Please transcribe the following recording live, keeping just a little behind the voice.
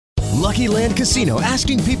Lucky Land Casino,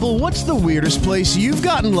 asking people, what's the weirdest place you've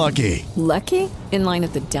gotten lucky? Lucky? In line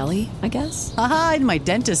at the deli, I guess? Aha, in my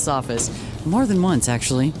dentist's office. More than once,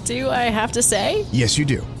 actually. Do I have to say? Yes, you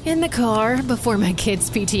do. In the car before my kids'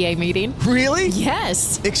 PTA meeting. Really?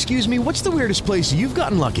 Yes. Excuse me, what's the weirdest place you've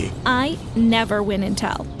gotten lucky? I never win and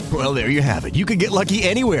tell. Well, there you have it. You can get lucky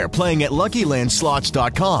anywhere, playing at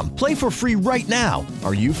LuckyLandSlots.com. Play for free right now.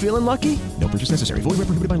 Are you feeling lucky? No purchase necessary. Void where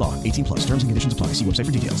prohibited by law. 18 plus. Terms and conditions apply. See website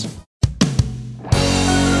for details.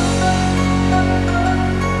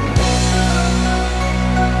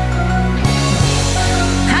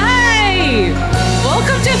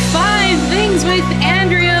 Welcome to Five Things with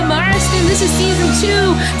Andrea Marston. This is season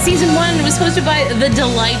 2. Season 1 was hosted by the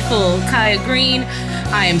delightful Kaya Green.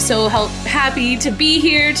 I am so happy to be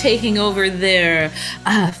here taking over their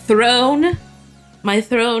throne. My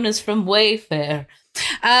throne is from Wayfair.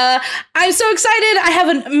 I'm so excited. I have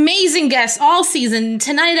an amazing guest all season.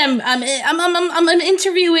 Tonight I'm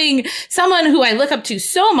interviewing someone who I look up to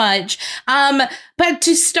so much. But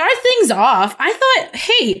to start things off, I thought,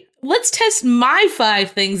 hey, let's test my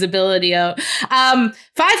 5 things ability out. 5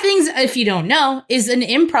 Things, if you don't know, is an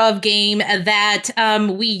improv game that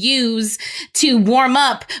we use to warm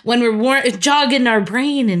up when we're jogging our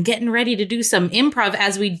brain and getting ready to do some improv,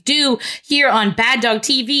 as we do here on Bad Dog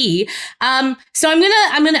TV. So I'm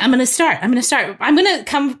gonna start. I'm gonna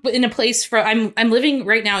come in a place for I'm living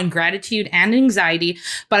right now in gratitude and anxiety,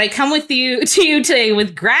 but I come to you today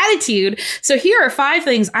with gratitude. So here are 5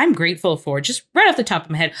 things I'm grateful for, just right off the top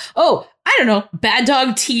of my head. Oh, I don't know, Bad Dog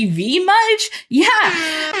TV much? Yeah.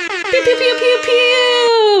 Pew, pew, pew, pew,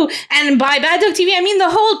 pew. And by Bad Dog TV, I mean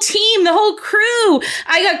the whole team, the whole crew.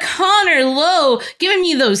 I got Connor Lowe giving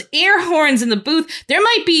me those air horns in the booth.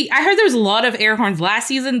 I heard there was a lot of air horns last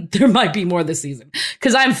season. There might be more this season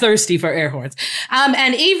because I'm thirsty for air horns.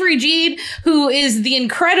 And Avery Jeed, who is the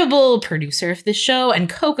incredible producer of this show, and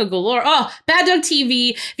Coca Galore. Oh, Bad Dog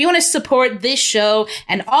TV. If you want to support this show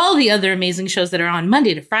and all the other amazing shows that are on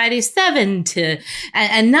Monday to Friday, 7 to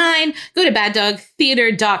 9, go to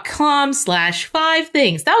baddogtheater.com/5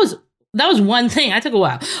 things. That was one thing. I took a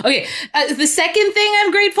while. Okay. The second thing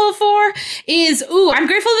I'm grateful for is, I'm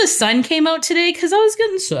grateful the sun came out today because I was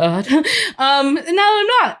getting sad. Now I'm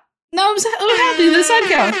not. Now I'm happy the sun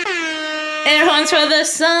came out. Air horns for the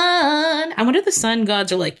sun. I wonder if the sun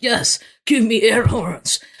gods are like, yes, give me air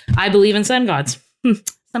horns. I believe in sun gods.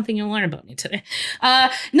 Something you'll learn about me today.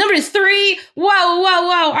 Number 3.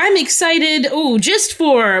 Wow. I'm excited. Just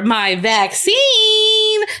for my vaccine.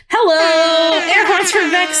 Hello. Air horns for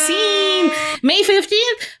vaccine. May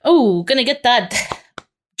 15th. Gonna get that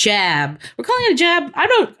jab. We're calling it a jab. I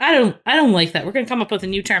don't like that. We're gonna come up with a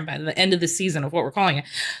new term by the end of the season of what we're calling it.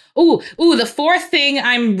 The 4th thing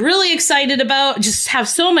I'm really excited about, just have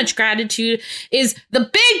so much gratitude, is the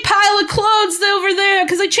big pile of clothes over there,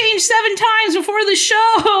 because I changed 7 times before the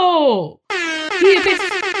show.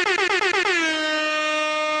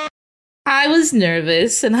 I was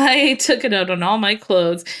nervous and I took it out on all my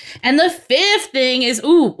clothes. And the 5th thing is,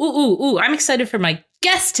 I'm excited for my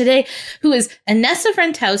guest today, who is Inessa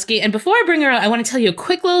Frantowski. And before I bring her out, I want to tell you a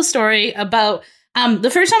quick little story about the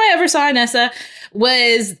first time I ever saw Inessa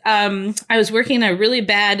was I was working in a really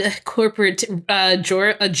bad corporate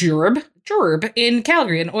gerb in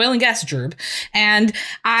Calgary, an oil and gas gerb. And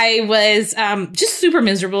I was just super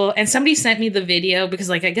miserable. And somebody sent me the video because,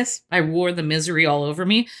 I guess I wore the misery all over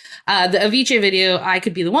me. The Avicii video, I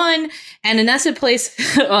Could Be the One. And Inessa plays,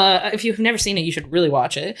 if you've never seen it, you should really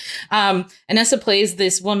watch it. Inessa plays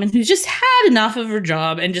this woman who just had enough of her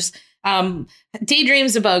job and just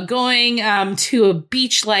daydreams about going to a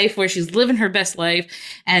beach life where she's living her best life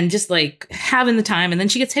and just having the time. And then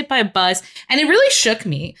she gets hit by a bus, and it really shook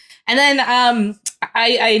me. And then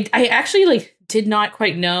I actually did not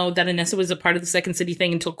quite know that Inessa was a part of the Second City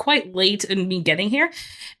thing until quite late in me getting here.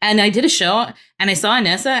 And I did a show and I saw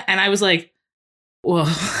Inessa and I was like, whoa.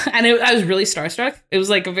 And I was really starstruck. It was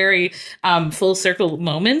a very full circle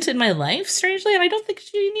moment in my life, strangely. And I don't think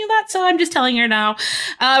she knew that. So I'm just telling her now,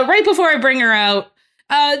 right before I bring her out,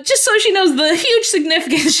 just so she knows the huge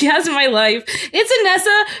significance she has in my life. It's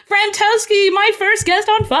Inessa Frantowski, my first guest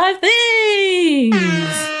on 5 Things.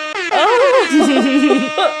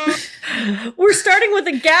 Oh. We're starting with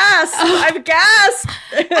a gasp. I've gasped.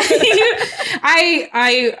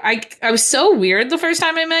 I was so weird the first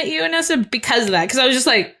time I met you, Inessa, because of that. Because I was just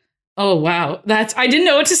like, oh wow, I didn't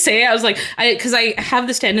know what to say. I was like, because I have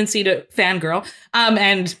this tendency to fangirl.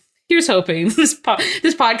 And here's hoping this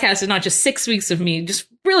podcast is not just 6 weeks of me just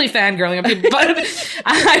really fangirling on people, but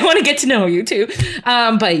I want to get to know you too.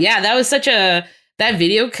 But yeah, that that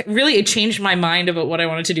video really, it changed my mind about what I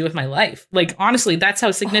wanted to do with my life. Like, honestly, that's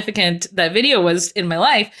how significant that video was in my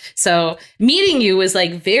life. So meeting you was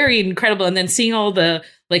like very incredible. And then seeing all the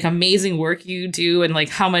like amazing work you do and like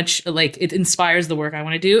how much like it inspires the work I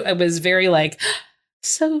want to do, it was very like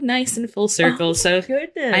so nice and full circle. Oh, so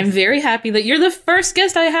goodness. I'm very happy that you're the first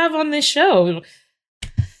guest I have on this show.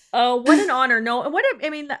 Oh, what an honor. No,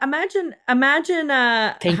 imagine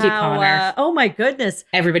Thank you, Connor. Oh my goodness.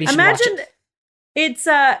 Everybody should watch Imagine it. it's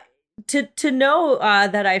to know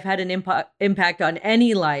that I've had an impact on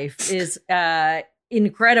any life is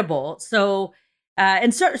incredible. So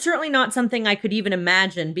and certainly not something I could even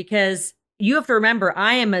imagine, because you have to remember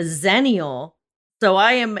I am a Zennial. So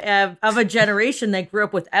I am of a generation that grew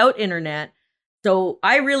up without internet. So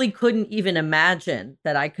I really couldn't even imagine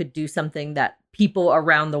that I could do something that people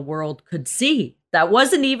around the world could see. That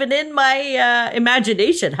wasn't even in my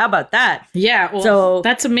imagination. How about that? Yeah. Well, so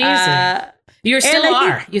that's amazing. You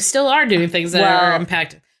still are doing things that are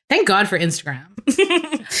impacting. Thank God for Instagram.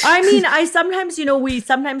 I mean, we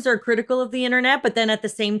sometimes are critical of the internet, but then at the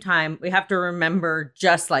same time, we have to remember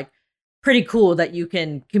just like pretty cool that you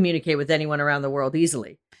can communicate with anyone around the world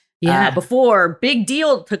easily. Yeah. Before, big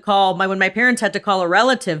deal to call when my parents had to call a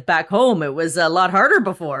relative back home. It was a lot harder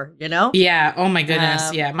before, you know? Yeah. Oh my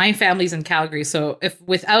goodness. Yeah. My family's in Calgary. So if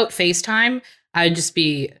without FaceTime, I'd just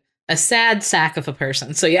be a sad sack of a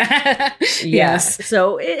person. So yeah. Yes.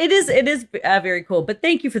 So it is very cool. But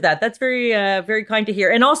thank you for that. That's very, very kind to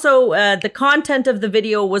hear. And also the content of the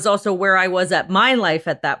video was also where I was at my life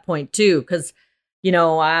at that point too. Cause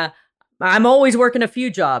I'm always working a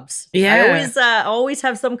few jobs. Yeah. I always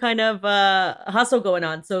have some kind of hustle going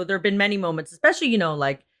on. So there have been many moments, especially,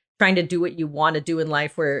 like trying to do what you want to do in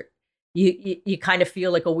life, where you kind of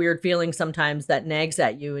feel like a weird feeling sometimes that nags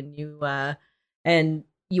at you, and you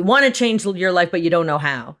want to change your life, but you don't know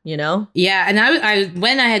how, Yeah. And I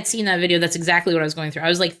when I had seen that video, that's exactly what I was going through. I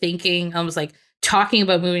was like talking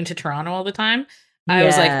about moving to Toronto all the time. I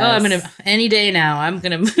was like, I'm going to, any day now, I'm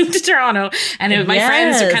going to move to Toronto. And my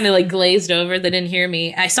friends are kind of like glazed over. They didn't hear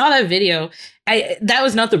me. I saw that video. That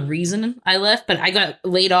was not the reason I left, but I got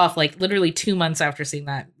laid off like literally 2 months after seeing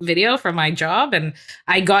that video from my job. And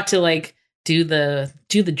I got to like do the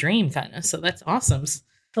dream kind of. So that's awesome.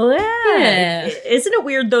 Oh, yeah. Isn't it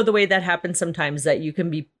weird though, the way that happens sometimes, that you can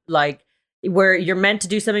be like, where you're meant to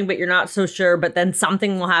do something, but you're not so sure, but then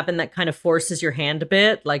something will happen that kind of forces your hand a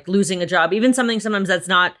bit, like losing a job, even something sometimes that's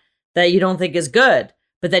not, that you don't think is good.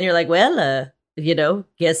 But then you're like, well,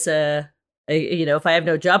 guess, if I have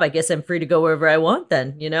no job, I guess I'm free to go wherever I want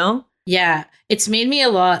then, Yeah, it's made me a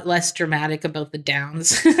lot less dramatic about the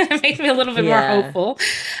downs. It made me a little bit more hopeful.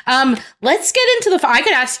 Let's get into I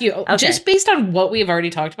could ask you, just based on what we've already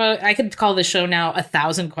talked about, I could call the show now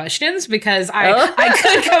 1,000 questions, because I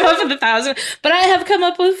could come up with 1,000, but I have come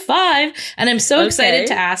up with 5, and I'm so excited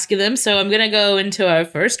to ask you them. So I'm going to go into our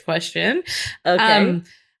first question. Okay.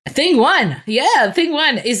 Thing one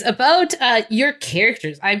is about your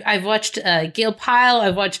characters. I've watched Gail Pyle.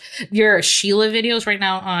 I've watched your Sheila videos right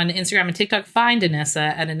now on Instagram and TikTok. Find Anessa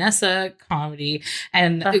at Anessa Comedy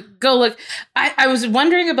and go look. I was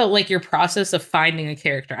wondering about like your process of finding a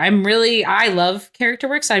character. I love character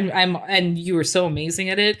works. And you were so amazing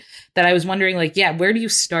at it that I was wondering like, where do you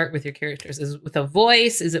start with your characters? Is it with a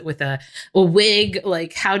voice? Is it with a wig?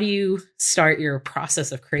 Like, how do you start your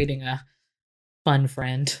process of creating a fun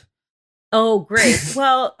friend? Oh, great.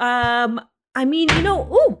 Well, I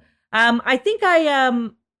think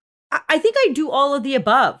I do all of the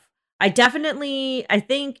above. I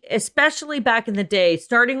think especially back in the day,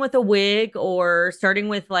 starting with a wig or starting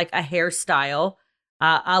with like a hairstyle,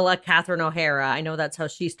 a la Catherine O'Hara. I know that's how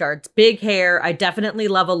she starts. Big hair. I definitely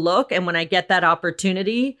love a look. And when I get that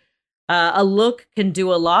opportunity, a look can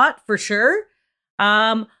do a lot for sure.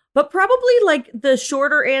 But probably like the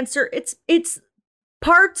shorter answer, it's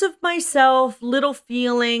parts of myself, little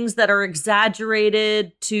feelings that are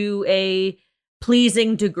exaggerated to a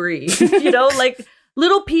pleasing degree, like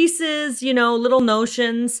little pieces, little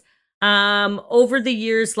notions. Over the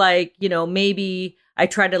years, like, maybe I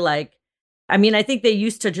try to I think they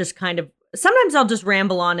used to just kind of, sometimes I'll just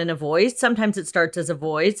ramble on in a voice. Sometimes it starts as a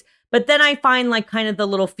voice, but then I find like kind of the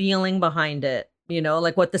little feeling behind it,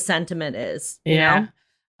 like what the sentiment is, you know?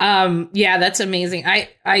 That's amazing.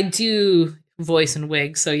 I do voice and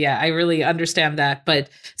wig, so I really understand that. But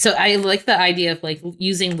so I like the idea of like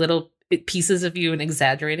using little pieces of you and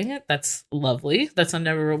exaggerating it. That's lovely. That's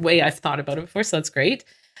another way I've thought about it before, so that's great.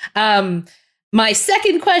 My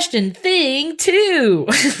second question, thing two,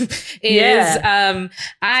 is I'm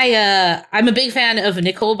a big fan of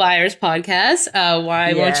Nicole Byer's podcast.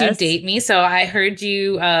 Why Won't You Date Me? So I heard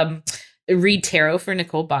you read tarot for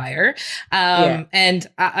Nicole Byer. And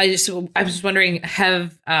I was wondering, how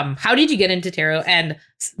did you get into tarot? And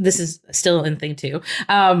this is still in thing too.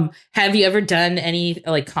 Have you ever done any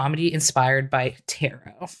like comedy inspired by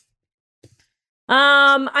tarot?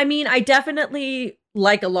 I mean, I definitely,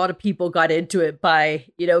 like a lot of people, got into it by,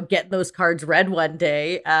 getting those cards read one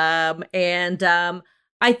day. I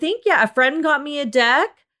think, a friend got me a deck.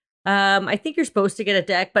 I think you're supposed to get a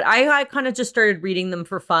deck, but I kind of just started reading them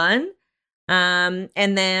for fun. And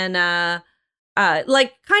then,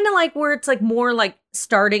 like, kind of like where it's like more like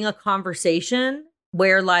starting a conversation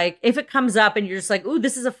where like, if it comes up and you're just like, ooh,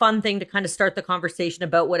 this is a fun thing to kind of start the conversation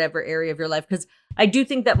about whatever area of your life. Cause I do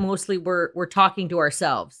think that mostly we're talking to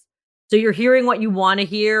ourselves. So you're hearing what you want to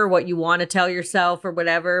hear, what you want to tell yourself or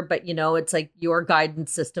whatever, but it's like your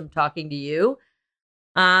guidance system talking to you.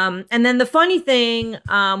 And then the funny thing,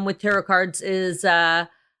 with tarot cards is,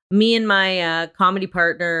 me and my, comedy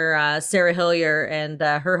partner, Sarah Hillier, and,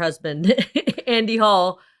 her husband, Andy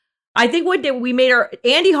Hall, I think one day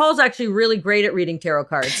Andy Hall's actually really great at reading tarot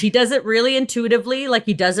cards. He does it really intuitively, like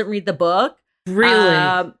he doesn't read the book.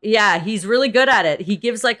 Really? Yeah, he's really good at it. He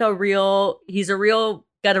gives like got a real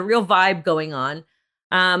vibe going on.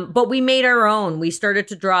 But we made our own. We started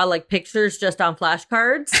to draw like pictures just on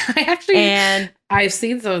flashcards. I've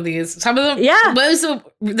seen some of these. Some of them. Yeah.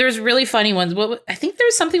 There's really funny ones. I think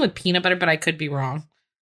there's something with peanut butter, but I could be wrong.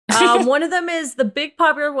 One of them is the big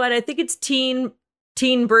popular one. I think it's Teen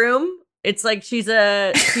Broom. It's like she's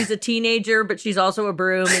a teenager, but she's also a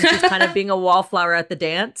broom, and she's kind of being a wallflower at the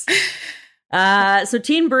dance. So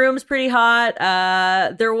Teen Broom's pretty hot.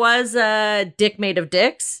 There was a Dick Made of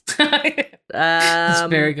Dicks. That's a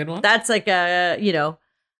very good one. That's like a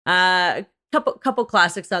couple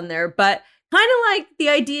classics on there, but kind of like the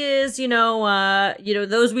idea is,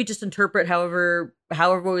 those we just interpret however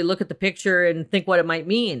we look at the picture and think what it might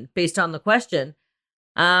mean based on the question.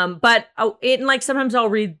 But sometimes I'll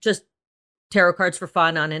read just tarot cards for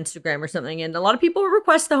fun on Instagram or something, and a lot of people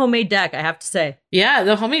request the homemade deck, I have to say. Yeah,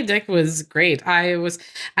 the homemade deck was great. I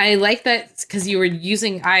like that because you were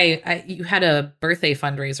using you had a birthday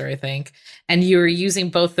fundraiser, I think, and you were using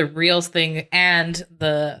both the real thing and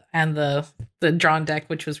the drawn deck,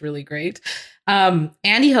 which was really great.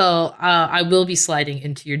 Andy Hill, I will be sliding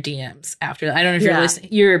into your DMs after that. I don't know if you're listening.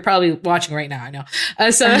 You're probably watching right now, I know.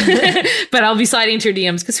 But I'll be sliding into your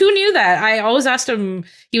DMs because who knew that? I always asked him.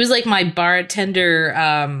 He was like my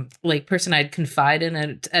bartender, like person I'd confide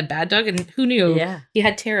in at Bad Dog, and who knew he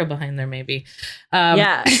had tarot behind there maybe.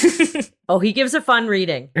 Oh, he gives a fun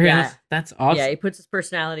reading. Yeah, that's awesome. Yeah, he puts his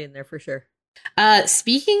personality in there for sure.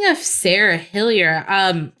 Speaking of Sarah Hillier,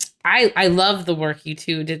 I love the work you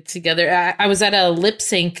two did together. I was at a lip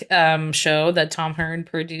sync show that Tom Hearn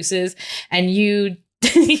produces, and you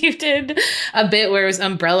did a bit where it was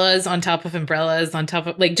umbrellas on top of umbrellas on top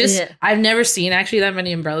of I've never seen actually that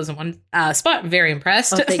many umbrellas in one spot. Very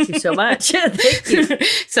impressed. Oh, thank you so much. Thank you.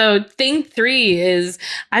 So thing 3 is,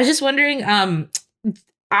 I was just wondering,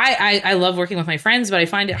 I love working with my friends, but I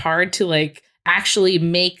find it hard to like actually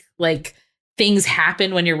make like things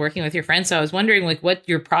happen when you're working with your friends. So I was wondering like what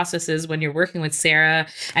your process is when you're working with Sarah.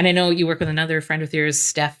 And I know you work with another friend of yours,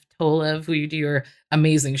 Steph Tolev, who you do your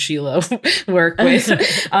amazing Sheila work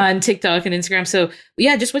with on TikTok and Instagram. So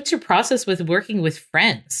yeah, just what's your process with working with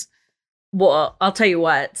friends? Well, I'll tell you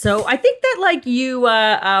what. So I think that like you,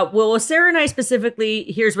 with Sarah and I specifically,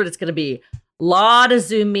 here's what it's going to be. A lot of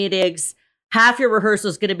Zoom meetings. Half your rehearsal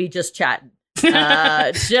is going to be just chatting.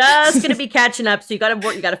 Just gonna be catching up, so you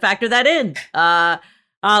gotta factor that in. A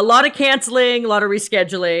lot of canceling, a lot of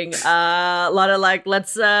rescheduling, a lot of like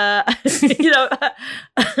let's so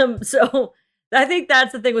I think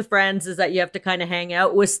that's the thing with friends, is that you have to kind of hang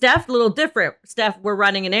out. With Steph, a little different. Steph, we're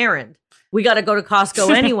running an errand, we got to go to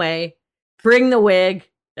Costco anyway. Bring the wig,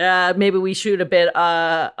 maybe we shoot a bit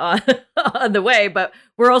on the way, but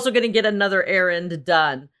we're also gonna get another errand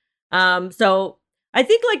done. So I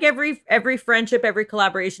think like every friendship, every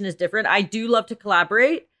collaboration is different. I do love to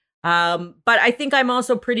collaborate. But I think I'm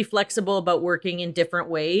also pretty flexible about working in different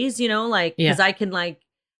ways, because I can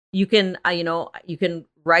you can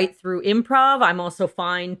write through improv. I'm also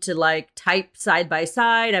fine to like type side by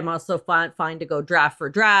side. I'm also fine to go draft for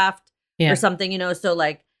draft or something, So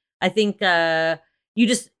like, I think,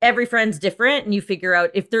 every friend's different, and you figure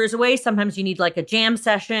out if there's a way. Sometimes you need like a jam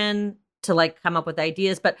session to like come up with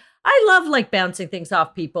ideas, but I love like bouncing things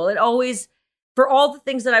off people. It always, for all the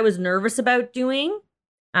things that I was nervous about doing,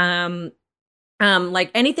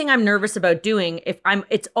 like anything I'm nervous about doing,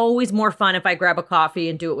 it's always more fun if I grab a coffee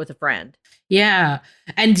and do it with a friend. Yeah.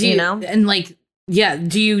 And and like Yeah.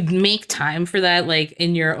 Do you make time for that? Like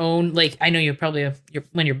in your own, like, I know you're probably,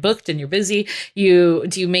 when you're booked and you're busy, do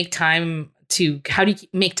you make time how do you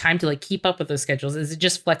make time to like keep up with those schedules? Is it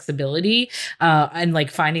just flexibility and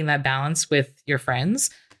like finding that balance with your friends?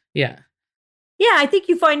 Yeah. Yeah, I think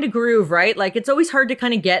you find a groove, right? Like it's always hard to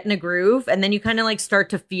kind of get in a groove, and then you kind of like start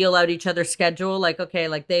to feel out each other's schedule. Like, okay,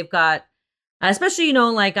 like they've got, especially, you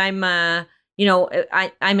know, like I'm I'm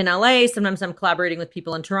in LA. Sometimes I'm collaborating with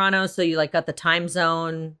people in Toronto. So you like got the time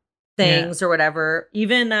zone things or whatever.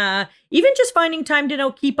 Even just finding time to, you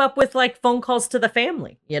know, keep up with like phone calls to the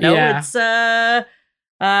family, you know, it's, yeah.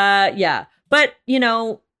 But, you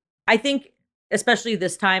know, I think especially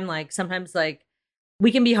this time, like sometimes like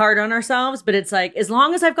we can be hard on ourselves, but it's like, as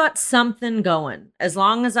long as I've got something going, as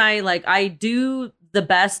long as I do the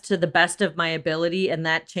best to the best of my ability, and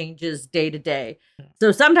that changes day to day.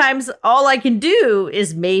 So sometimes all I can do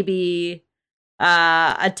is maybe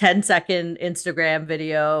a 10-second Instagram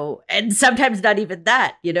video, and sometimes not even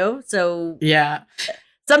that, you know? So yeah,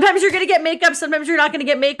 sometimes you're going to get makeup. Sometimes you're not going to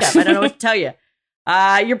get makeup. I don't know what to tell you.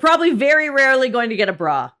 You're probably very rarely going to get a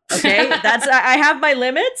bra. Okay. I have my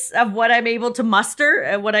limits of what I'm able to muster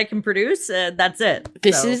and what I can produce. That's it.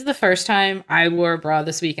 This is the first time I wore a bra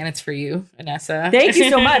this week, and it's for you, Vanessa. Thank you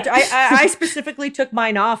so much. I specifically took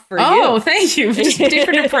mine off for you. Oh, thank you. Just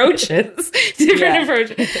different approaches.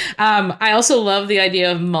 Approaches. I also love the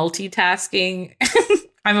idea of multitasking.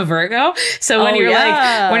 I'm a Virgo. So when you're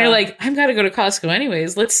like, I've got to go to Costco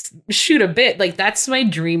anyways, let's shoot a bit. Like that's my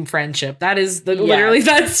dream friendship. That is literally,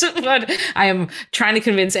 that's what I am trying to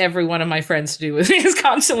convince every one of my friends to do with me, is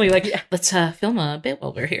constantly like, let's film a bit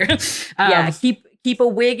while we're here. Keep a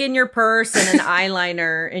wig in your purse and an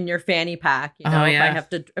eyeliner in your fanny pack. You know,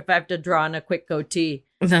 if I have to draw on a quick goatee.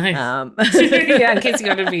 Nice. Yeah, in case you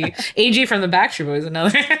got to be AJ from the Backstreet Boys,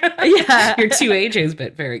 another. Yeah, your two AJs,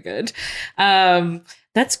 but very good.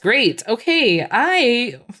 That's great. Okay,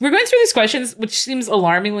 we're going through these questions, which seems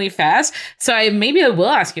alarmingly fast. So I will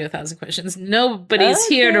ask you 1,000 questions. Nobody's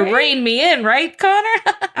here to rein me in, right,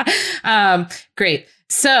 Connor? Great.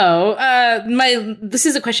 So this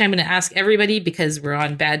is a question I'm going to ask everybody because we're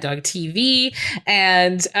on Bad Dog TV,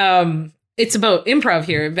 and it's about improv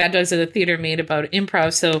here. Bad Dogs at the Theater made about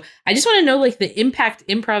improv. So I just want to know like the impact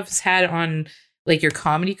improv's had on like your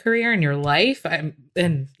comedy career and your life. I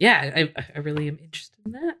really am interested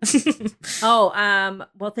in that.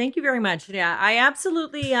 Well, thank you very much. Yeah, I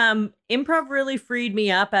absolutely, improv really freed me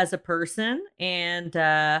up as a person, and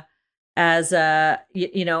as a,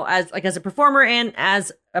 you know, as a performer and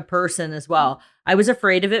as a person as well. I was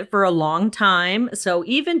afraid of it for a long time. So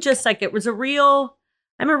even just like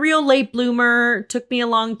I'm a real late bloomer. It took me a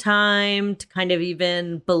long time to kind of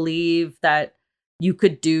even believe that you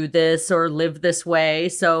could do this or live this way.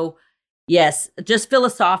 So yes, just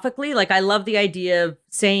philosophically, like I love the idea of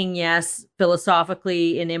saying yes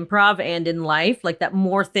philosophically in improv and in life, like that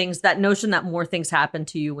notion that more things happen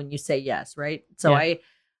to you when you say yes. Right. So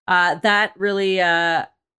that really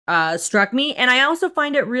struck me. And I also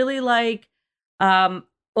find it really like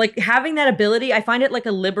having that ability, I find it like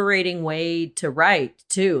a liberating way to write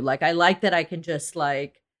too. Like I like that I can just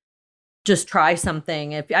try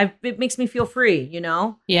something. It makes me feel free, you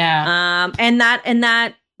know? Yeah. And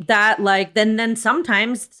that like, then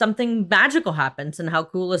sometimes something magical happens, and how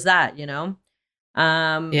cool is that, you know?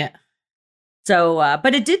 Yeah. So,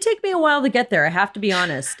 but it did take me a while to get there. I have to be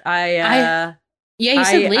honest. You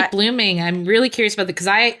said late blooming. I'm really curious about that because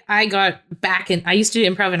I got back in. I used to do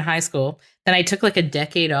improv in high school. Then I took like a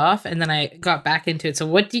decade off, and then I got back into it. So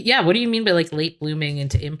what do you mean by like late blooming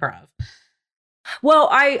into improv? Well,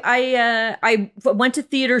 I went to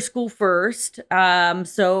theater school first.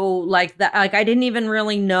 So like that, like I didn't even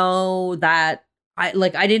really know that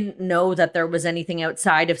I didn't know that there was anything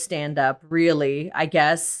outside of stand up, really, I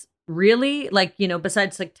guess, really, like, you know,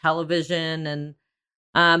 besides like television.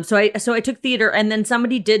 And so I took theater, and then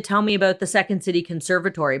somebody did tell me about the Second City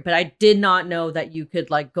Conservatory, but I did not know that you could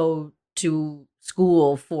like go to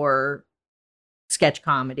school for sketch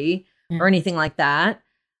comedy or anything like that.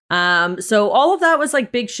 So all of that was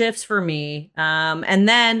like big shifts for me.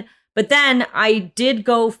 But then I did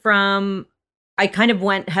go I kind of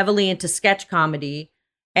went heavily into sketch comedy,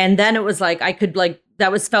 and then it was like, I could like,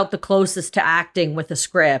 felt the closest to acting with a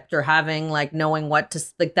script or having like knowing what to,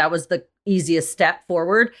 like, that was the easiest step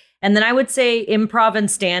forward. And then I would say improv and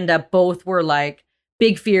stand up both were like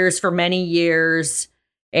big fears for many years.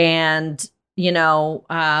 And, you know,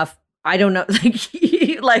 I don't know,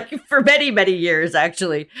 like for many, many years,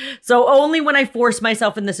 actually. So only when I forced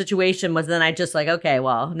myself in the situation was then I just like, okay,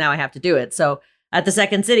 well, now I have to do it. So at the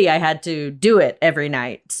Second City, I had to do it every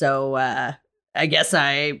night. So I guess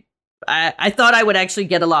I I thought I would actually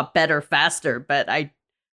get a lot better faster, but I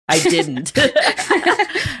didn't.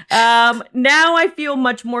 Now I feel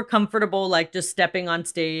much more comfortable, like just stepping on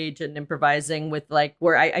stage and improvising with like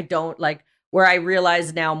where I don't like where I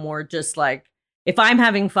realize now more just like if I'm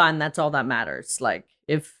having fun, that's all that matters. Like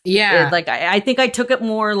if I think I took it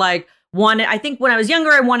more like I think when I was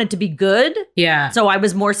younger, I wanted to be good. Yeah. So I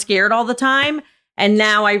was more scared all the time. And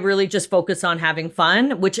now I really just focus on having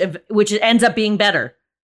fun, which ends up being better.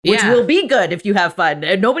 Which will be good if you have fun.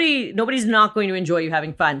 And nobody's not going to enjoy you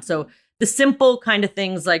having fun. So the simple kind of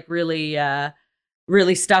things like really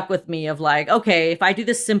stuck with me of like, okay, if I do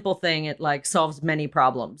this simple thing, it like solves many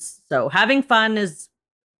problems. So having fun is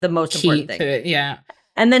the most important thing. To it, yeah.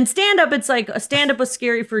 And then stand-up, it's like stand-up was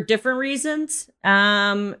scary for different reasons.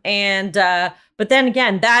 But then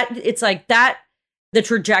again, the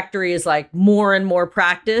trajectory is like more and more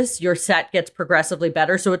practice. Your set gets progressively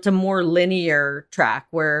better. So it's a more linear track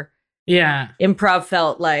where improv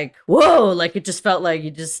felt like, whoa, like it just felt like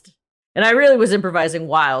and I really was improvising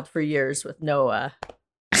wild for years with no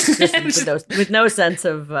with no sense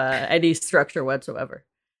of any structure whatsoever.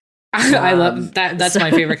 I love that. That's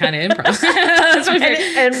my favorite kind of improv. That's my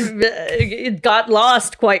favorite. And it got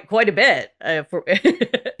lost quite a bit.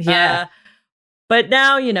 But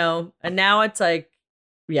now, and now it's like,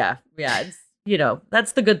 it's,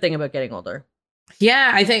 that's the good thing about getting older.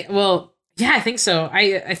 Yeah, I think so.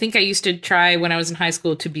 I think I used to try when I was in high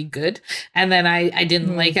school to be good. And then I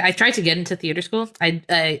didn't like it. I tried to get into theater school.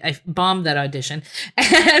 I bombed that audition.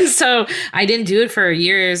 And so I didn't do it for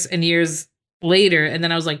years and years later. And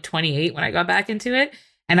then I was like 28 when I got back into it.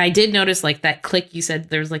 And I did notice like that click, you said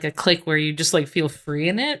there's like a click where you just like feel free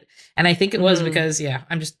in it. And I think it was because,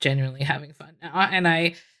 I'm just genuinely having fun now. And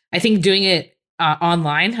I think doing it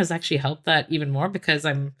online has actually helped that even more because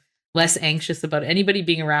I'm less anxious about anybody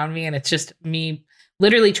being around me. And it's just me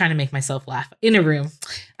literally trying to make myself laugh in a room,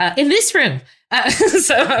 in this room.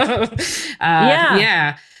 That's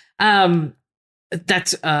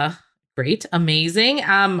great. Amazing.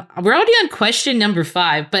 We're already on question number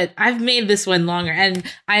 5, but I've made this one longer and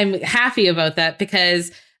I'm happy about that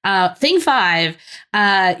because thing 5,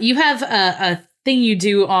 you have a thing you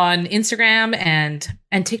do on Instagram and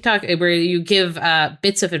TikTok where you give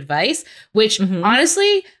bits of advice, which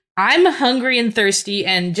honestly, I'm hungry and thirsty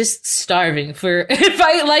and just starving for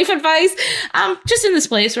life advice. Just in this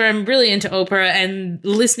place where I'm really into Oprah and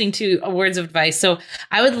listening to words of advice. So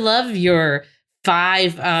I would love your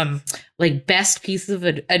 5 like best pieces of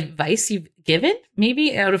advice you've given,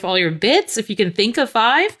 maybe out of all your bits, if you can think of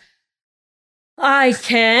 5. I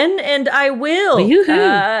can and I will.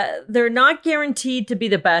 They're not guaranteed to be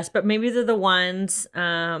the best, but maybe they're the ones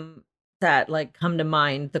that like come to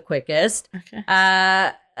mind the quickest.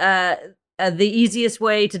 Okay. The easiest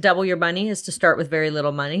way to double your money is to start with very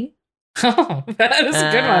little money. Oh, that is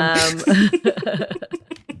a good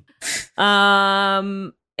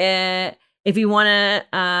one. If you want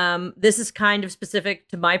to, this is kind of specific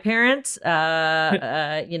to my parents,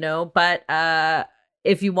 but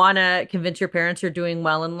if you want to convince your parents you're doing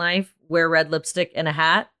well in life, wear red lipstick and a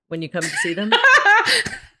hat when you come to see them.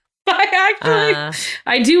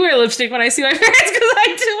 I do wear lipstick when I see my parents because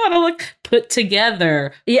I do want to look put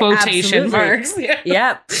together. Quotation marks.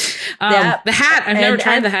 Yep. The hat. I've never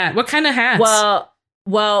tried the hat. What kind of hats?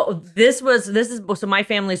 Well, this is so my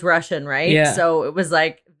family's Russian, right? Yeah. So it was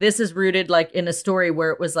like this is rooted like in a story where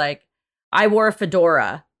it was like I wore a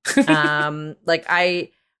fedora, like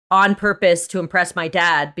on purpose to impress my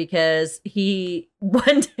dad because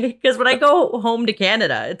when I go home to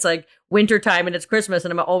Canada, it's like wintertime and it's Christmas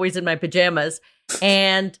and I'm always in my pajamas.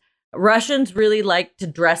 And Russians really like to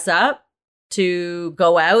dress up to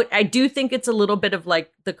go out. I do think it's a little bit of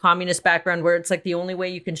like the communist background where it's like the only way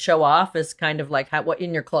you can show off is kind of like what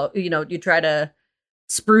in your clothes, you try to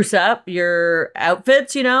spruce up your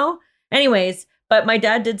outfits, Anyways, but my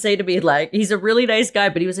dad did say to me, like, he's a really nice guy,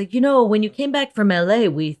 but he was like, when you came back from LA,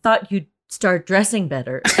 we thought you'd start dressing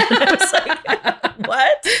better. And I was like,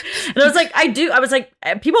 what? And I was like, I do. I was like,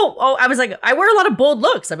 I wear a lot of bold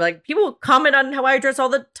looks. I'm like, people comment on how I dress all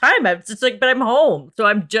the time. It's just like, but I'm home. So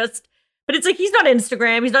but it's like, he's not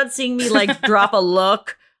Instagram. He's not seeing me like drop a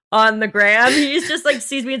look on the gram. He's just like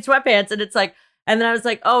sees me in sweatpants. And it's like, and then I was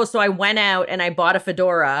like, oh, so I went out and I bought a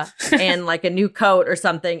fedora and like a new coat or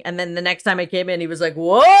something. And then the next time I came in, he was like,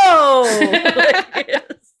 whoa.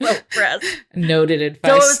 So impressed. Noted advice.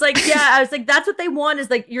 So it was like, I was like, that's what they want is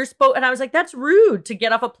like, and I was like, that's rude to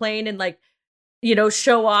get off a plane and like,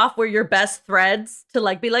 show off where your best threads to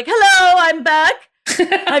like, be like, hello, I'm back.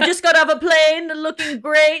 I just got off a plane looking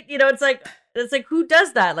great. It's like, who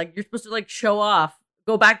does that? Like, you're supposed to like show off,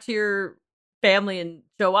 go back to your family and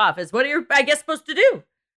show off. Is what you're, I guess, supposed to do.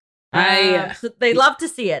 So they love to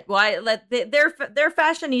see it. Well, they're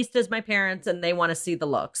fashionistas, my parents, and they want to see the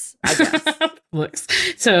looks, I guess. Looks.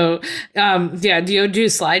 So, yeah. Do you do a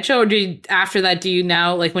slideshow, or after that? Do you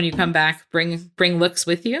now, like, when you come back, bring looks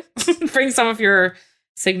with you? Bring some of your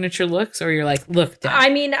signature looks, or you're like, look, Dad. I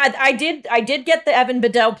mean, I did get the Evan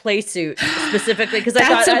Bedell play suit specifically because I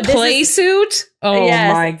thought that's a play suit. Oh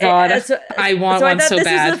yes, my God, I want one so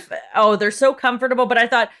bad. They're so comfortable, but I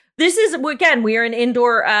thought. This is, again, we are in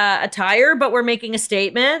indoor attire, but we're making a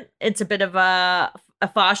statement. It's a bit of a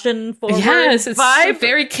fashion forward it's vibe.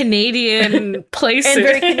 Very Canadian place. And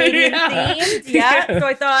very Canadian themed. Yeah. So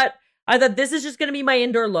I thought this is just going to be my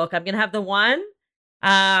indoor look. I'm going to have the one.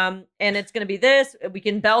 And it's going to be this. We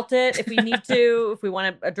can belt it if we need to, if we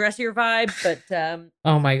want to address your vibe. But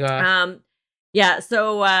oh my God. Yeah.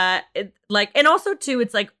 So and also too,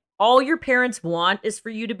 it's like, all your parents want is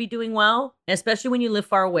for you to be doing well, especially when you live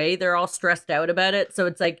far away. They're all stressed out about it. So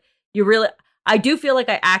it's like, I do feel like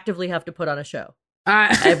I actively have to put on a show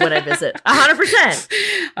when I visit. 100%.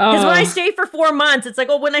 Because when I stay for 4 months, it's like,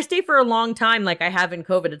 when I stay for a long time, like I have in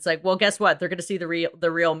COVID, it's like, well, guess what? They're going to see the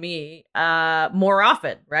real me more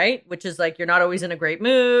often, right? Which is like, you're not always in a great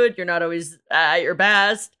mood. You're not always at your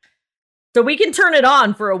best. So we can turn it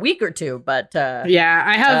on for a week or two, but yeah,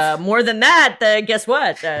 I have more than that. Guess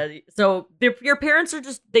what? So your parents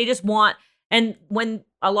they just want, and when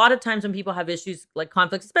a lot of times when people have issues like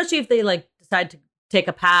conflicts, especially if they like decide to take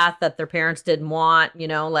a path that their parents didn't want,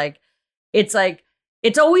 like it's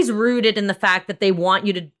always rooted in the fact that they want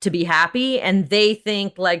you to be happy, and they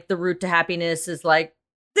think like the route to happiness is like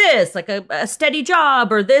this, like a steady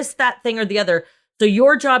job or this, that thing or the other. So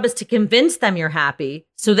your job is to convince them you're happy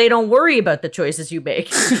so they don't worry about the choices you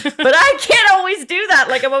make. But I can't always do that.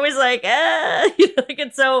 Like, I'm always like,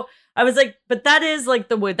 and so I was like, but that is like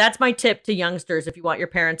that's my tip to youngsters. If you want your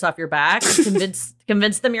parents off your back, convince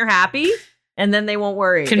them you're happy, and then they won't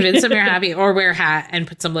worry. Convince them you're happy, or wear a hat and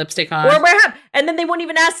put some lipstick on. Or wear a hat. And then they won't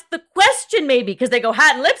even ask the question maybe because they go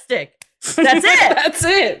hat and lipstick. That's it. That's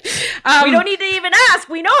it. We don't need to even ask.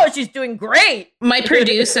 We know she's doing great. My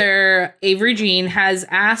producer, Avery Jean, has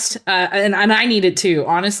asked, and I need it too,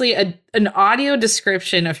 honestly, an audio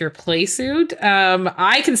description of your play suit.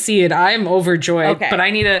 I can see it. I'm overjoyed, but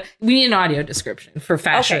we need an audio description for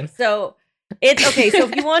fashion. Okay, so it's okay. So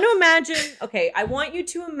if you want to imagine, I want you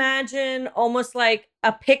to imagine almost like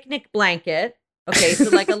a picnic blanket. Okay,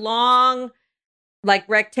 so like a long, like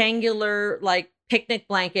rectangular, like picnic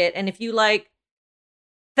blanket, and if you like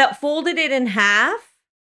that folded it in half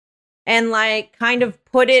and like kind of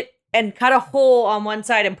put it and cut a hole on one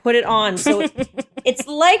side and put it on, so it's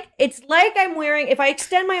like I'm wearing, if I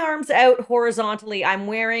extend my arms out horizontally, I'm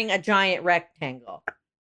wearing a giant rectangle,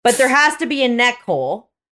 but there has to be a neck hole,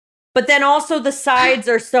 but then also the sides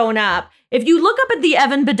are sewn up. If you look up at the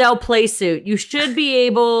Evan Bedell play suit, you should be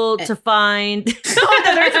able to find.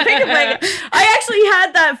 There's a picture blanket. I actually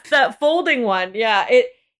had that folding one. Yeah, it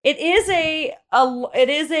is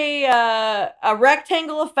a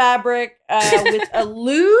rectangle of fabric with a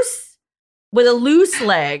loose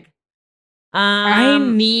leg.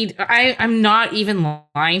 I'm not even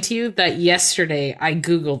lying to you that yesterday I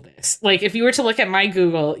Googled this. Like, if you were to look at my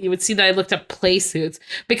Google, you would see that I looked up play suits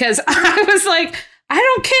because I was like, I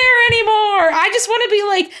don't care anymore. I just want to be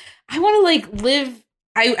like, I want to like live.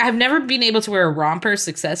 I've never been able to wear a romper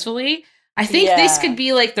successfully. I think this could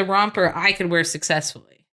be like the romper I could wear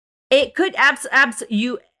successfully. It could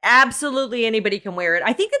absolutely anybody can wear it.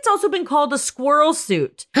 I think it's also been called a squirrel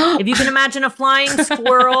suit. If you can imagine a flying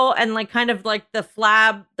squirrel and like kind of like the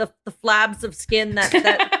flabs of skin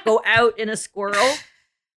that go out in a squirrel.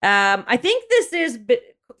 I think this is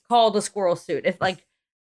called a squirrel suit. If like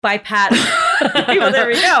by Pat. Well, there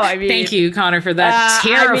we go. I mean, thank you, Connor, for that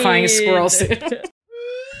terrifying squirrel suit.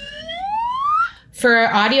 For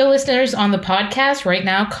our audio listeners on the podcast, right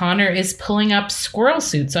now, Connor is pulling up squirrel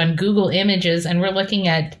suits on Google Images, and we're looking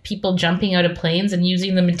at people jumping out of planes and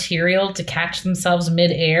using the material to catch themselves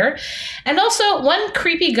mid-air. And also one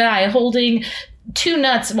creepy guy holding 2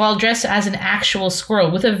 nuts while dressed as an actual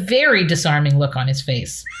squirrel with a very disarming look on his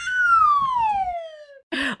face.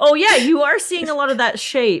 Oh, yeah, you are seeing a lot of that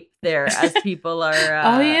shape there as people are...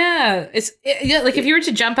 oh, yeah. Like if you were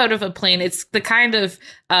to jump out of a plane, it's the kind of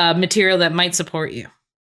material that might support you.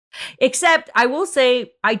 Except, I will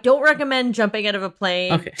say, I don't recommend jumping out of a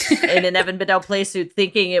plane in an Evan Bedell play suit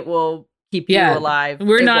thinking it will keep you alive.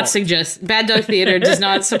 We're not suggesting... Bad Dog Theater does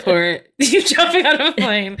not support you jumping out of a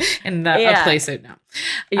plane in a play suit now.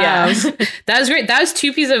 Yeah. That was great. That was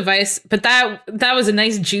 2 pieces of advice, but that was a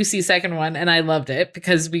nice juicy second one, and I loved it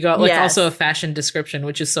because we got also a fashion description,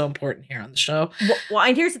 which is so important here on the show. Well,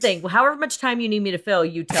 and here's the thing: however much time you need me to fill,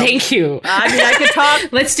 you tell Thank me. you. I mean, I could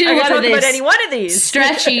talk. Let's do I one could of talk this. about any one of these.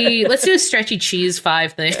 Stretchy. Let's do a stretchy cheese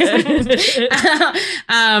 5 thing.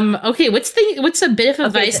 Okay, what's a bit of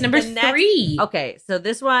advice number 3? Okay, so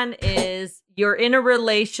this one is: you're in a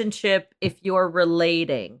relationship if you're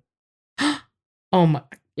relating. Oh my.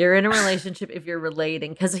 You're in a relationship if you're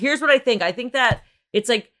relating. Because here's what I think. I think that it's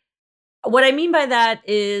like, what I mean by that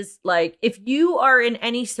is like, if you are in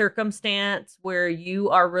any circumstance where you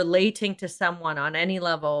are relating to someone on any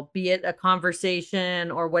level, be it a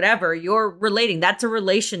conversation or whatever, you're relating. That's a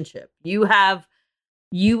relationship. You have,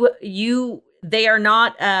 they are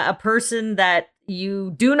not a person that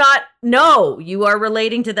you do not know. You are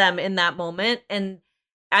relating to them in that moment. And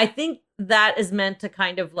I think that is meant to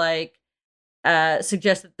kind of like,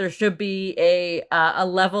 suggest that there should be a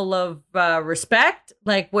level of respect,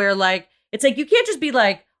 like where like it's like you can't just be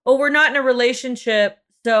like, oh, we're not in a relationship,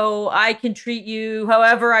 so I can treat you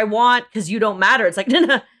however I want because you don't matter. It's like,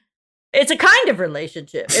 no, it's a kind of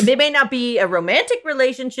relationship. It may not be a romantic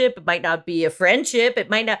relationship, it might not be a friendship,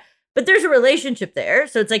 it might not, but there's a relationship there.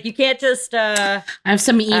 So it's like you can't just I have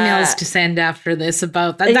some emails to send after this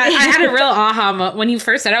about that. I had a real aha moment when you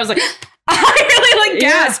first said it. I was like, I really like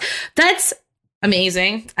gas. That's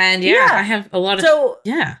amazing. And I have a lot of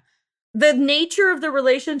the nature of the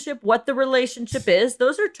relationship, what the relationship is,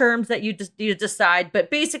 those are terms that you decide. But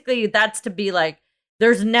basically that's to be like,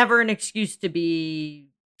 there's never an excuse to be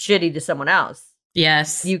shitty to someone else.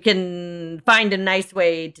 Yes. You can find a nice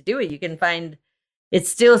way to do it. You can find,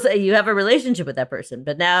 it's still, you have a relationship with that person,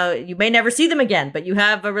 but now you may never see them again, but you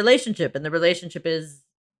have a relationship, and the relationship is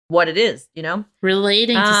what it is, you know?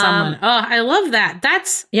 Relating to someone. Oh, I love that.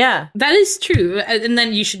 That is true. And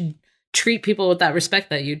then you should treat people with that respect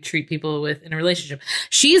that you treat people with in a relationship.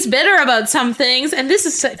 She's bitter about some things, and this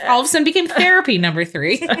is all of a sudden became therapy number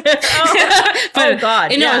 3. But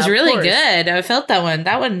God. You know, it was really good. I felt that one.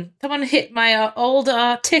 That one hit my old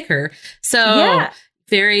ticker. So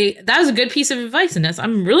that was a good piece of advice in this.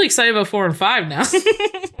 I'm really excited about 4 and 5 now.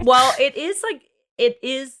 Well,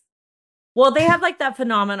 well, they have like that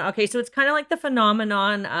phenomenon. Okay, so it's kind of like the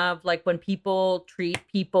phenomenon of like when people treat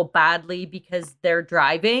people badly because they're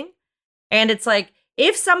driving. And it's like,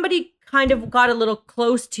 if somebody kind of got a little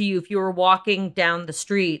close to you, if you were walking down the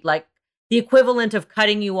street, like the equivalent of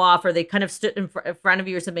cutting you off, or they kind of stood in front of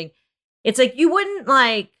you or something, it's like you wouldn't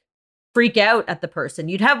like freak out at the person.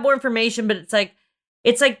 You'd have more information, but it's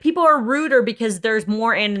like people are ruder because there's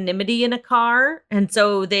more anonymity in a car. And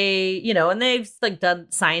so they, you know, and they've like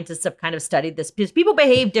scientists have kind of studied this because people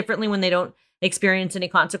behave differently when they don't experience any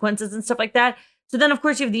consequences and stuff like that. So then of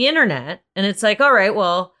course you have the internet, and it's like, all right,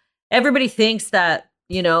 well, everybody thinks that,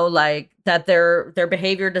 you know, like that their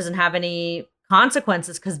behavior doesn't have any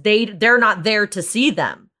consequences because they're not there to see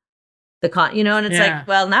them. You know, and it's like,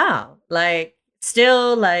 well, no, like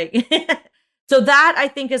still like, so that I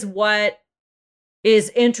think is what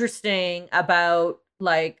is interesting about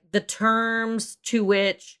like the terms to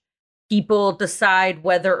which people decide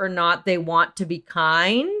whether or not they want to be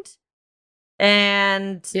kind.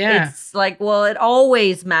 And it's like, well, it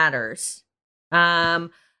always matters.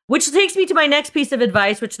 Which takes me to my next piece of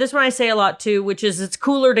advice, which this one I say a lot too, which is it's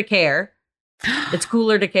cooler to care. It's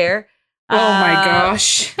cooler to care. Oh my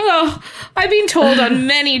gosh. Oh, I've been told on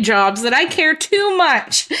many jobs that I care too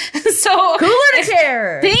much. So cooler to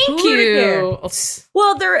care. Thank you.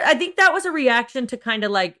 Well, I think that was a reaction to kind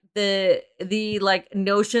of like the like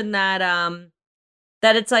notion that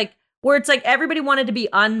that it's like, where it's like everybody wanted to be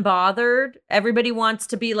unbothered. Everybody wants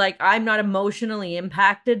to be like, I'm not emotionally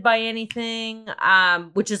impacted by anything,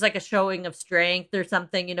 which is like a showing of strength or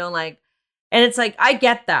something, you know, like, and it's like, I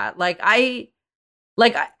get that. Like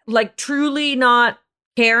truly not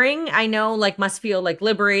caring, I know like must feel like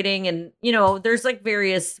liberating, and, you know, there's like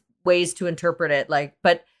various ways to interpret it. Like,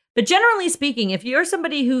 but generally speaking, if you're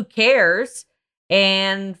somebody who cares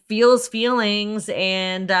and feels feelings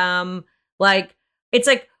and like, it's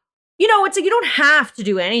like, you know, it's like you don't have to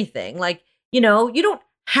do anything. Like, you know, you don't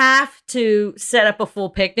have to set up a full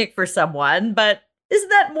picnic for someone, but isn't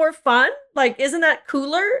that more fun? Like, isn't that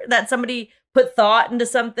cooler that somebody put thought into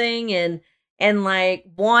something and like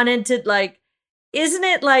wanted to, like, isn't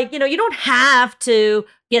it like, you know, you don't have to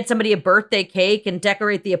get somebody a birthday cake and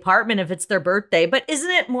decorate the apartment if it's their birthday, but isn't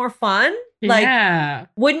it more fun? Like,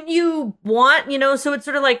 wouldn't you want, you know, so it's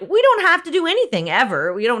sort of like, we don't have to do anything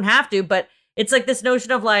ever. We don't have to, but it's like this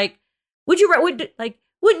notion of like, would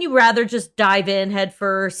wouldn't you rather just dive in head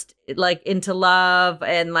first, like into love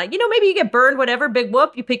and like, maybe you get burned, whatever, big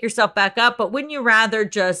whoop, you pick yourself back up. But wouldn't you rather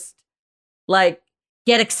just like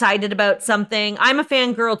get excited about something? I'm a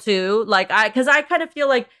fangirl too. Because I kind of feel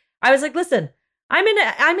like I was like, listen, I'm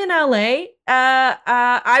in LA.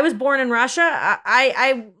 I was born in Russia.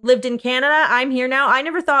 I lived in Canada. I'm here now. I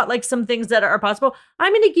never thought like some things that are possible.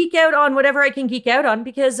 I'm going to geek out on whatever I can geek out on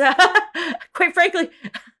because quite frankly,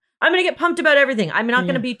 I'm going to get pumped about everything. I'm not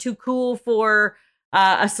going to be too cool for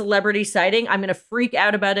a celebrity sighting. I'm going to freak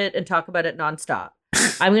out about it and talk about it nonstop.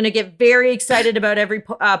 I'm going to get very excited about every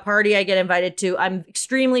party I get invited to. I'm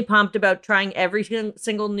extremely pumped about trying every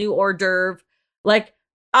single new hors d'oeuvre. Like,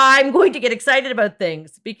 I'm going to get excited about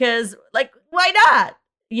things because, like, why not?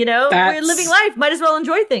 We're living life. Might as well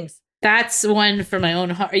enjoy things. That's one for my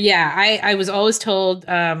own heart. Yeah, I was always told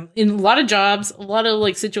in a lot of jobs, a lot of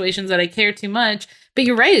like situations that I care too much. But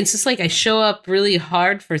you're right. It's just like I show up really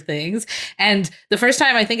hard for things. And the first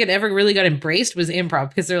time I think it ever really got embraced was improv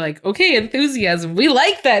because they're like, okay, enthusiasm. We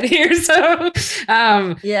like that here. So,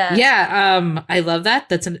 I love that.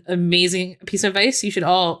 That's an amazing piece of advice. You should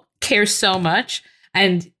all care so much.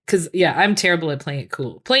 And because, I'm terrible at playing it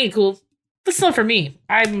cool. Playing it cool, that's not for me.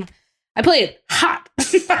 I play it hot.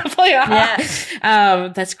 I play it hot. Yeah.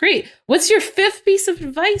 That's great. What's your fifth piece of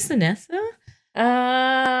advice, Vanessa?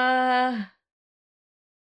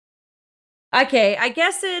 Okay, I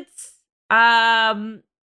guess it's that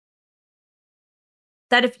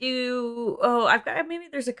if you I've got maybe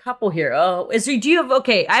there's a couple here. I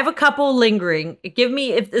have a couple lingering. Give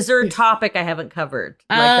me is there a topic I haven't covered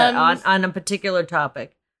like that on a particular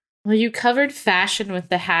topic? Well, you covered fashion with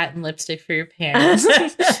the hat and lipstick for your pants.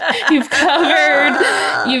 You've covered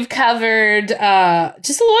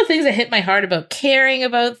just a lot of things that hit my heart about caring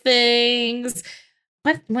about things.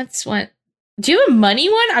 What's what? Do you have a money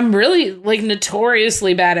one? I'm really like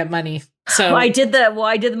notoriously bad at money. So I did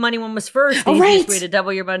the money one was first. The easiest way to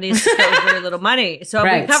double your money is to spend very little money. So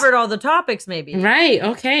we covered all the topipics maybe. Right.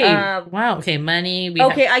 Okay. Wow. Okay. Money.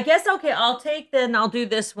 I'll do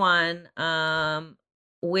this one.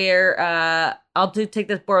 Where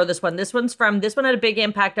borrow this one. This one had a big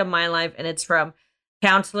impact on my life, and it's from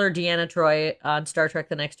Counselor Deanna Troi on Star Trek: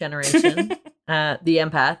 The Next Generation, the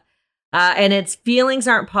empath. And its feelings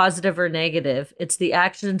aren't positive or negative. It's the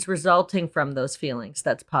actions resulting from those feelings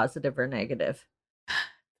that's positive or negative.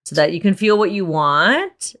 So that you can feel what you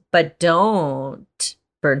want, but don't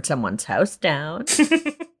burn someone's house down.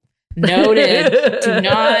 Noted. Do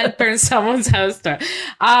not burn someone's house down.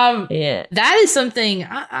 That is something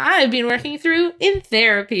I've been working through in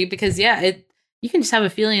therapy because, you can just have a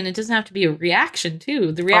feeling and it doesn't have to be a reaction,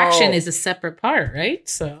 too. The reaction is a separate part, right?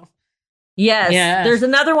 So. Yes. Yeah. There's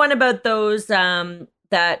another one about those that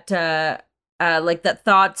like that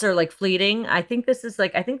thoughts are like fleeting. I think this is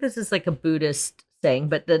like a Buddhist saying,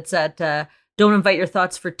 but that's that don't invite your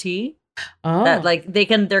thoughts for tea. Oh. That like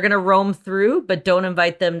they're gonna roam through, but don't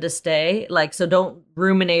invite them to stay. Like, so don't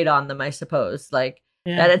ruminate on them, I suppose. Like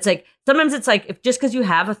that it's like sometimes it's like if just because you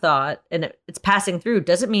have a thought and it's passing through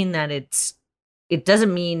doesn't mean that it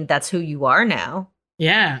doesn't mean that's who you are now.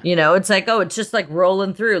 Yeah. It's like, it's just like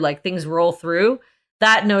rolling through, like things roll through.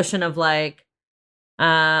 That notion of like,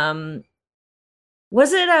 was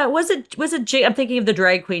it, I'm thinking of the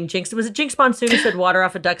drag queen Jinx. Was it Jinx Monsoon who said water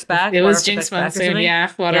off a duck's back? It was Jinx Monsoon,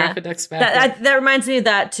 water off a duck's back. That reminds me of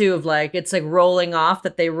that too, of like, it's like rolling off,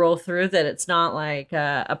 that they roll through, that it's not like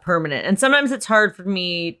a permanent. And sometimes it's hard for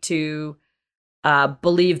me to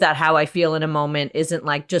believe that how I feel in a moment isn't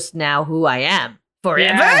like just now who I am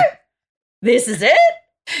forever. Yeah. This is it?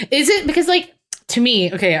 Is it? Because, like, to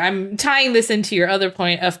me, okay, I'm tying this into your other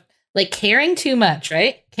point of, like, caring too much,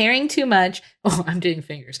 right? Caring too much. Oh, I'm doing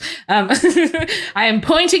fingers. I am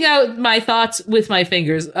pointing out my thoughts with my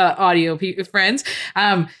fingers, audio friends.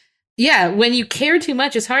 When you care too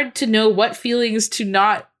much, it's hard to know what feelings to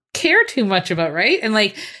not care too much about, right? And,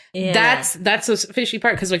 like, that's the fishy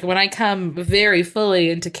part. Because, like, when I come very fully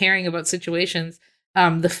into caring about situations,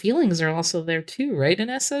 the feelings are also there too, right,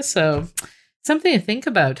 Inessa? So something to think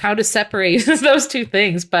about, how to separate those two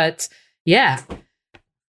things. But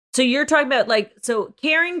so you're talking about like, so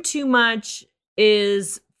caring too much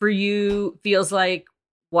is for you feels like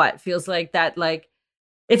what? Feels like that, like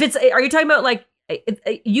if it's, are you talking about like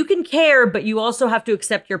you can care, but you also have to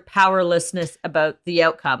accept your powerlessness about the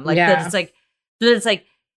outcome, like that it's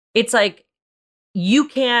like you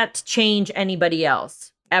can't change anybody else.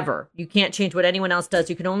 Ever. You can't change what anyone else does.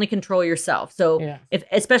 You can only control yourself. So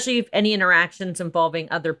especially if any interactions involving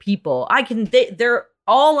other people,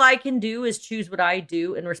 all I can do is choose what I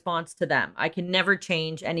do in response to them. I can never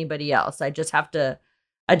change anybody else. I just have to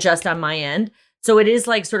adjust on my end. So it is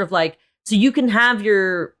like sort of like, so you can have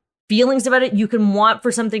your feelings about it, you can want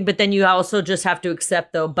for something, but then you also just have to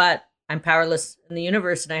accept though, but I'm powerless in the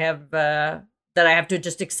universe and I have that I have to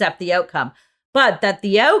just accept the outcome. But that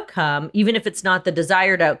the outcome, even if it's not the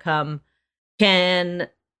desired outcome,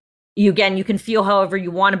 you can feel however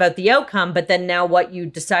you want about the outcome, but then now what you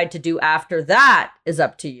decide to do after that is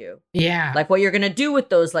up to you. Yeah. Like what you're going to do with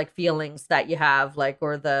those like feelings that you have, like,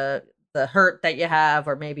 or the hurt that you have,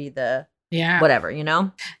 or maybe the whatever, you know?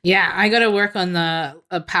 Yeah. I got to work on the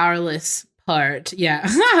powerless part. Yeah.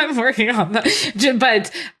 I'm working on that.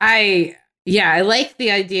 But I like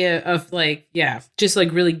the idea of like, just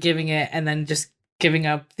like really giving it and then just giving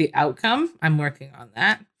up the outcome. I'm working on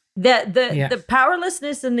that. The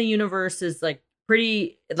powerlessness in the universe is like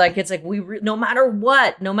pretty, like, it's like no matter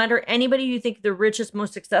what, no matter anybody you think the richest,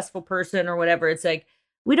 most successful person or whatever, it's like,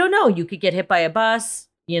 we don't know. You could get hit by a bus,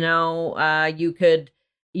 you know, you could,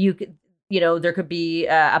 you know, there could be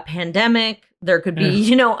a pandemic, there could be,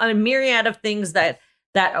 you know, a myriad of things that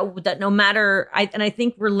no matter, I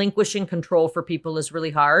think relinquishing control for people is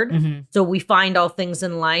really hard. Mm-hmm. So we find all things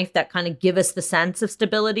in life that kind of give us the sense of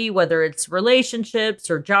stability, whether it's relationships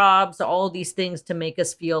or jobs, all these things to make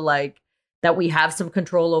us feel like that we have some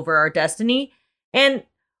control over our destiny. And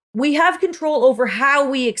we have control over how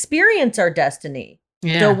we experience our destiny.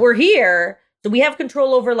 Yeah. So we're here. So we have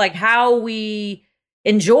control over like how we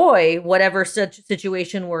enjoy whatever such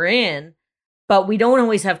situation we're in, but we don't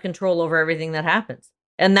always have control over everything that happens.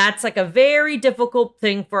 And that's like a very difficult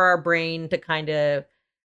thing for our brain to kind of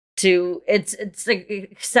it's like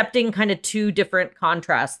accepting kind of two different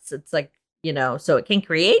contrasts. It's like, you know, so it can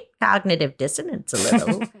create cognitive dissonance a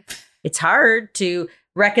little. It's hard to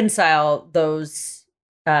reconcile those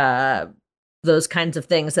kinds of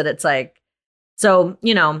things that it's like, so,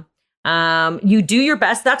 you know, you do your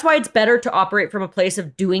best. That's why it's better to operate from a place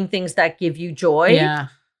of doing things that give you joy. Yeah.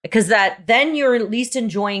 Because then you're at least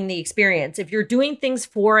enjoying the experience. If you're doing things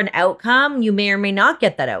for an outcome, you may or may not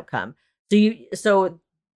get that outcome.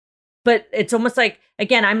 But it's almost like,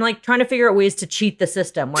 again, I'm like trying to figure out ways to cheat the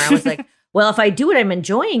system where I was like, well, if I do what I'm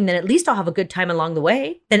enjoying, then at least I'll have a good time along the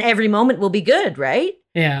way. Then every moment will be good, right?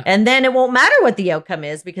 Yeah. And then it won't matter what the outcome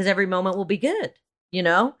is because every moment will be good, you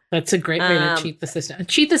know? That's a great way to cheat the system.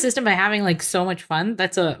 Cheat the system by having like so much fun.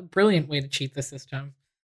 That's a brilliant way to cheat the system.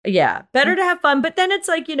 Yeah, better to have fun. But then it's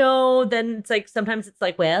like, you know, then it's like, sometimes it's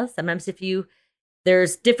like, well, sometimes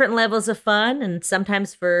there's different levels of fun. And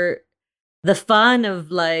sometimes for the fun of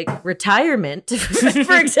like retirement,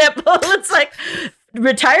 for example, it's like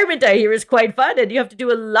retirement I hear is quite fun. And you have to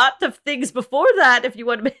do a lot of things before that if you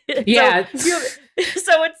want to. Yeah. So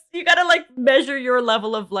you got to like measure your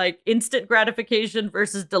level of like instant gratification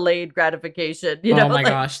versus delayed gratification. You know? Oh my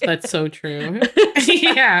gosh, that's so true.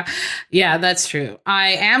 Yeah, that's true. I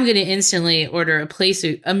am going to instantly order a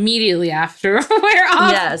playsuit immediately after we're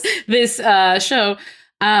off this show.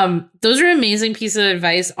 Those are amazing pieces of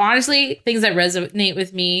advice. Honestly, things that resonate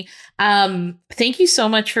with me. Thank you so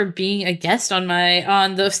much for being a guest on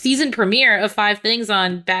the season premiere of 5 Things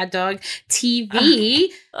on Bad Dog TV.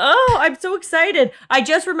 Oh, I'm so excited. I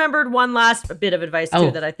just remembered one last bit of advice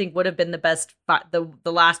too that I think would have been the best, the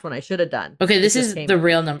last one I should have done. Okay, this is the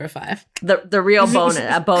real number 5. The real bonus,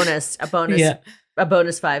 a bonus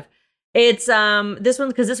 5. It's this one,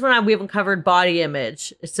 because this one we haven't covered body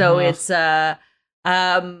image. So it's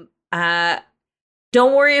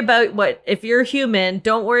don't worry about if you're human,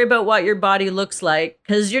 don't worry about what your body looks like,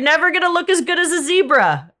 because you're never going to look as good as a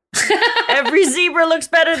zebra. Every zebra looks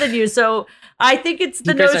better than you. So I think it's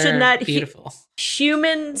the Zebras notion that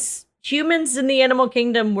humans in the animal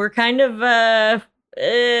kingdom were kind of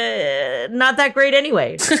not that great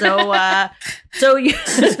anyway. So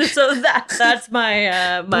that's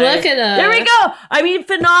my look at us. There we go. I mean,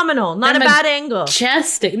 phenomenal. Not a bad angle.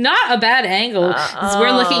 Majestic. Not a bad angle.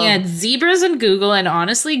 We're looking at zebras in Google, and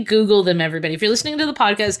honestly, Google them, everybody. If you're listening to the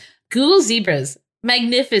podcast, Google zebras.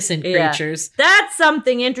 Magnificent creatures. That's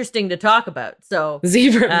something interesting to talk about. So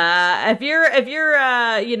zebra. If you're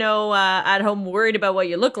at home worried about what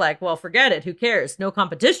you look like, well, forget it. Who cares? No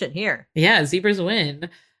competition here. Yeah, zebras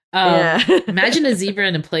win. Imagine a zebra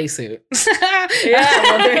in a play suit. I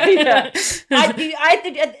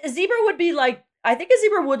think a zebra would be like, I think a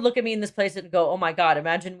zebra would look at me in this place and go, oh my God,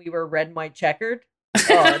 imagine we were red and white checkered.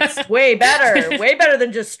 Oh, it's way better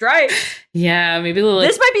than just stripes. Yeah, maybe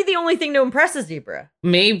this might be the only thing to impress a zebra.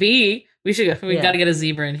 Maybe we got to get a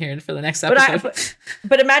zebra in here for the next episode.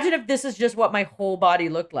 But imagine if this is just what my whole body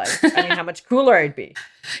looked like. I mean, how much cooler I'd be.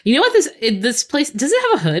 You know what? This place, does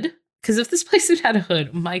it have a hood? Because if this place had a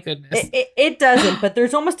hood, my goodness, it doesn't. But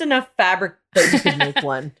there's almost enough fabric that you could make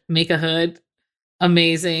one. Make a hood.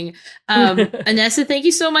 Amazing. Anessa, thank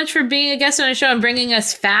you so much for being a guest on our show and bringing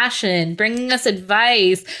us fashion, bringing us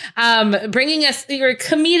advice, bringing us your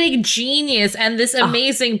comedic genius and this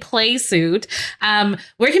amazing play suit.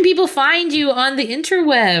 Where can people find you on the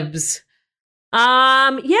interwebs?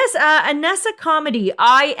 Yes, Anessa Comedy,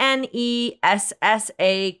 INESSA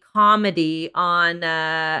Comedy on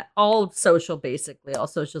all social, basically. All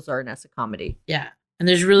socials are Anessa Comedy. Yeah. And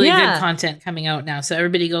there's really good content coming out now, so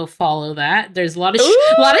everybody go follow that. There's a lot of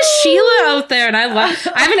Sheila out there, and I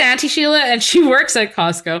have an Auntie Sheila, and she works at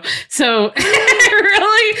Costco, so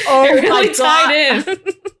it really tied in.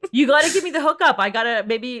 You got to give me the hookup. I gotta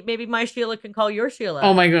maybe my Sheila can call your Sheila.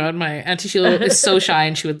 Oh my god, my Auntie Sheila is so shy,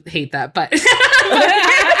 and she would hate that. But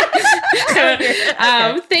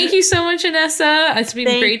thank you so much, Anessa. It's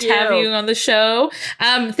been great to have you on the show.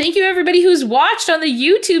 Thank you everybody who's watched on the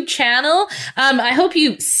YouTube channel. I hope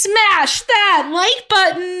you smash that like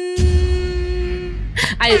button.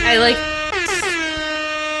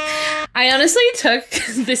 I honestly took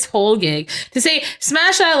this whole gig to say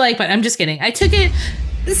smash that like button. I'm just kidding. I took it.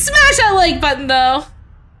 Smash that like button though.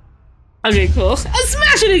 Okay, cool. I'll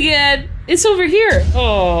smash it again. It's over here.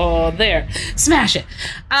 Oh, there. Smash it.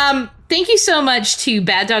 Thank you so much to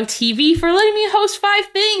Bad Dog TV for letting me host 5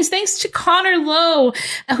 Things. Thanks to Connor Lowe,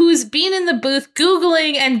 who's been in the booth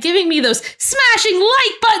Googling and giving me those smashing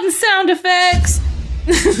like button sound effects.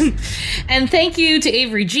 And thank you to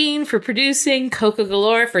Avery Jean for producing, Coca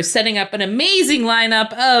Galore for setting up an amazing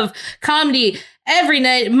lineup of comedy every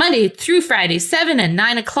night, Monday through Friday, 7 and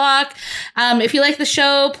 9 o'clock. If you like the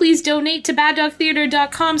show, please donate to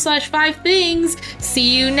baddogtheater.com/5things.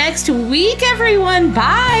 See you next week, everyone.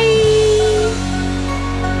 Bye.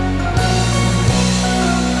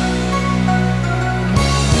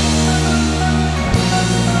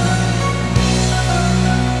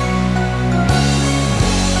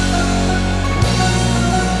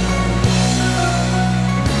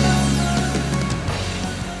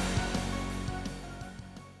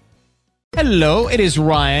 Hello, it is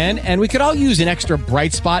Ryan, and we could all use an extra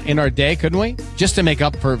bright spot in our day, couldn't we? Just to make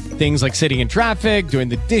up for things like sitting in traffic, doing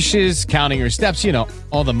the dishes, counting your steps, you know,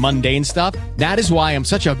 all the mundane stuff. That is why I'm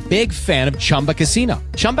such a big fan of Chumba Casino.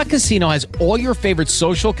 Chumba Casino has all your favorite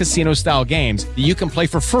social casino-style games that you can play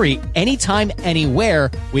for free anytime, anywhere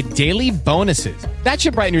with daily bonuses. That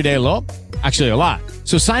should brighten your day a little. Actually, a lot.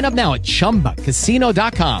 So sign up now at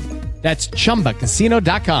ChumbaCasino.com. That's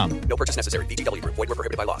ChumbaCasino.com. No purchase necessary. VGW Group. Void where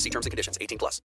prohibited by law. See terms and conditions. 18+.